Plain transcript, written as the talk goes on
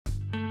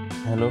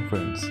Hello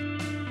friends,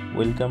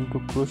 welcome to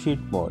Crochet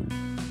World.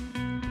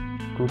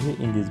 Today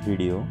in this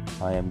video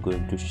I am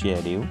going to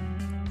share you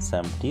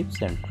some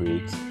tips and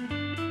tricks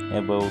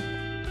about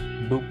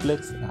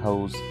duplex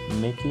house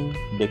making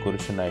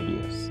decoration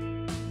ideas.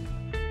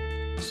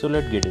 So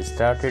let's get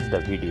started the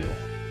video.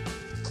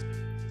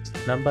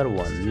 Number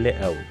 1,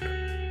 layout.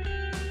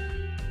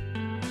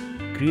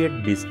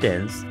 Create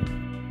distance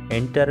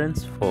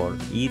entrance for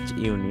each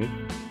unit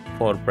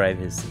for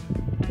privacy.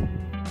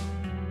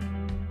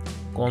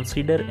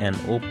 Consider an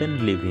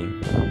open living,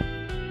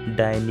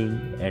 dining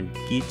and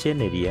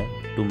kitchen area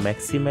to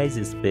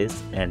maximize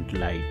space and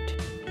light.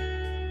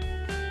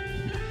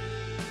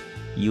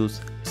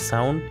 Use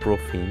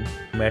soundproofing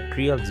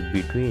materials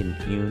between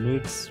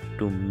units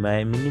to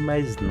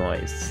minimize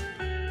noise.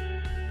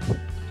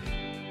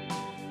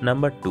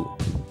 Number 2.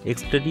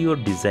 Exterior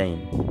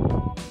design.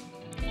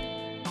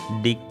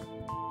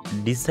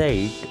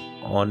 Decide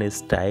on a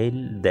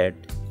style that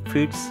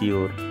fits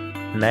your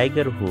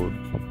neighborhood,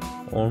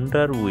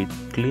 under with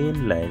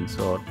clean lines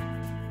or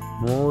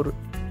more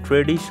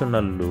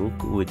traditional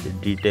look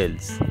with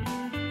details.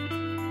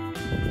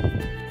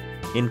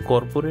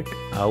 Incorporate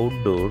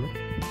outdoor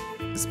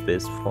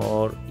space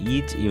for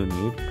each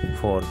unit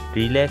for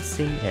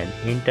relaxing and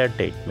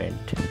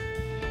entertainment.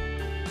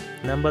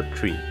 Number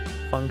 3.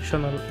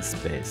 Functional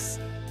space.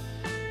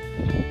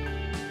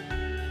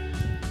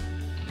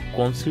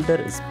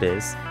 Consider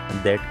space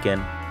that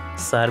can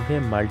serve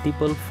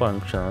multiple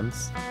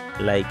functions,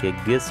 like a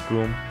guest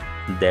room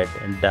that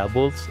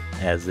doubles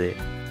as a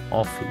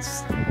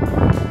office.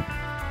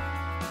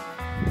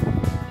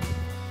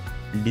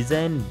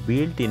 Design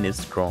built-in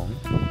strong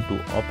to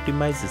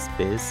optimize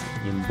space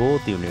in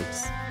both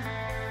units.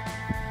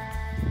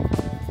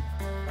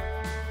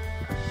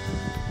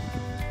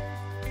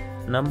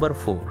 Number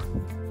 4.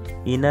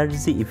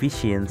 Energy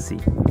efficiency.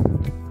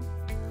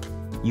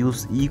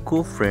 Use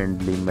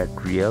eco-friendly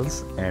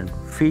materials and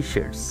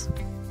features.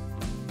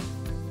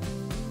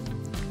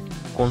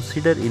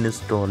 Consider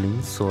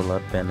installing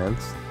solar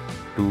panels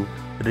to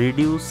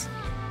reduce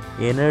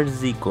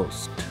energy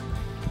cost.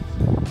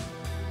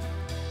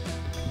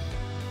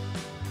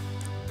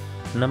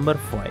 Number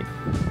 5.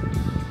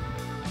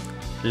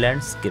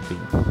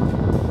 Landscaping.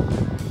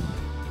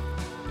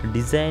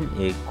 Design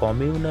a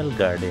communal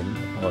garden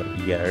or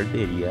yard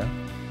area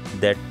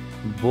that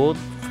both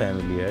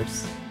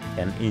families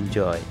can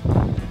enjoy.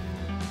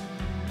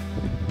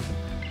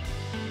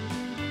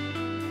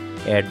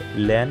 Add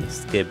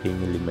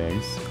landscaping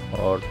elements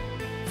or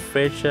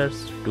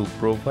features to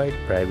provide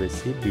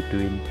privacy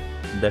between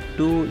the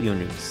two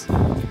units.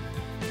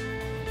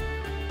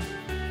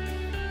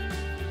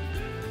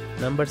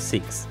 Number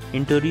 6.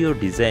 Interior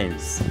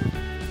designs.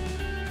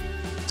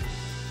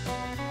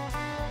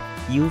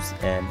 Use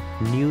a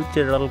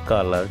neutral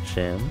color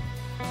scheme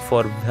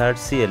for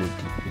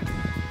versatility.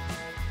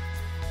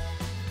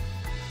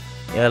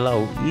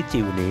 Allow each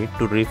unit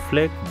to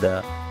reflect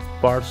the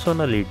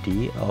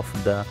personality of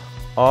the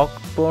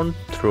occupant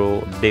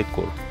through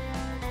decor.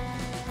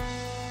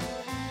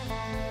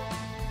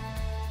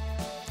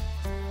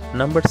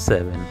 Number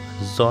 7.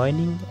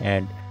 Joining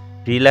and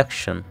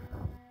relaxation.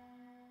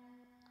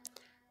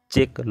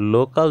 Check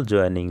local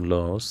joining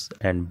laws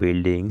and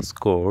buildings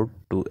code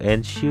to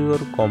ensure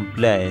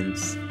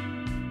compliance.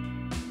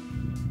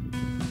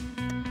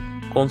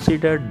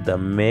 Consider the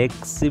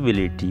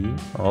maximility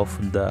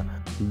of the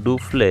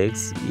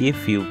duplex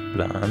if you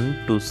plan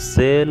to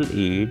sell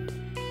it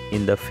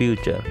in the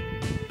future.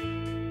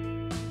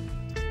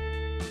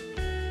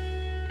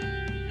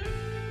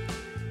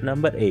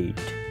 Number 8.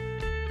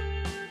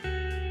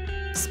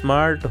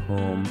 Smart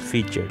home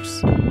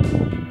features.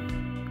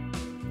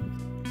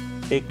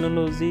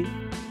 Technology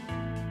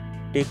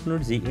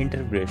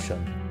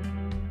integration.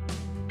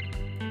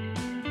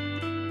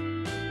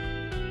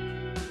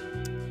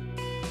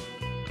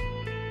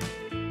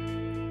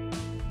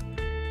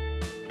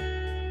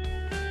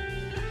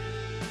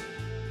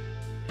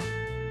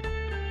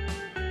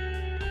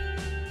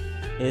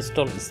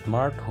 Install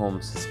smart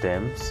home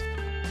systems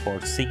for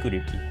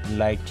security,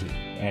 lighting,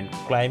 and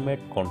climate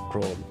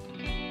control.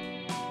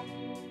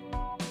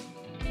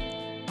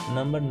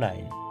 Number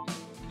 9.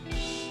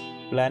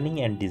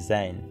 Planning and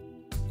design.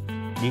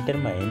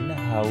 Determine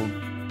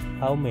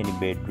how many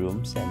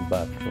bedrooms and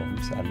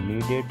bathrooms are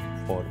needed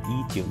for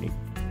each unit.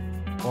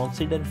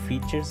 Consider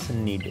features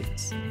needed,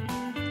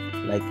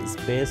 like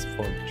space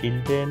for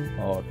children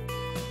or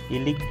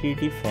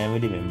elderly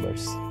family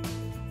members.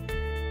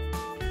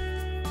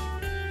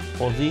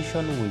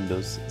 Position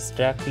windows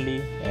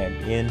strategically and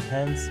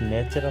enhance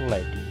natural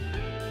lighting.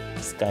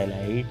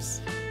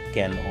 Skylights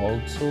can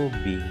also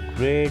be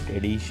great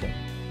addition.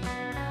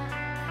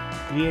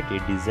 Create a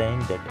design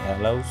that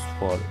allows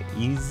for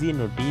easy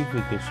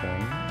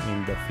notification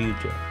in the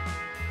future.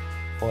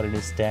 For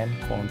instance,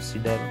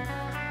 consider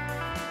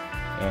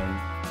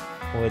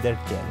an weather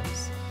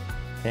challenge.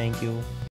 Thank you.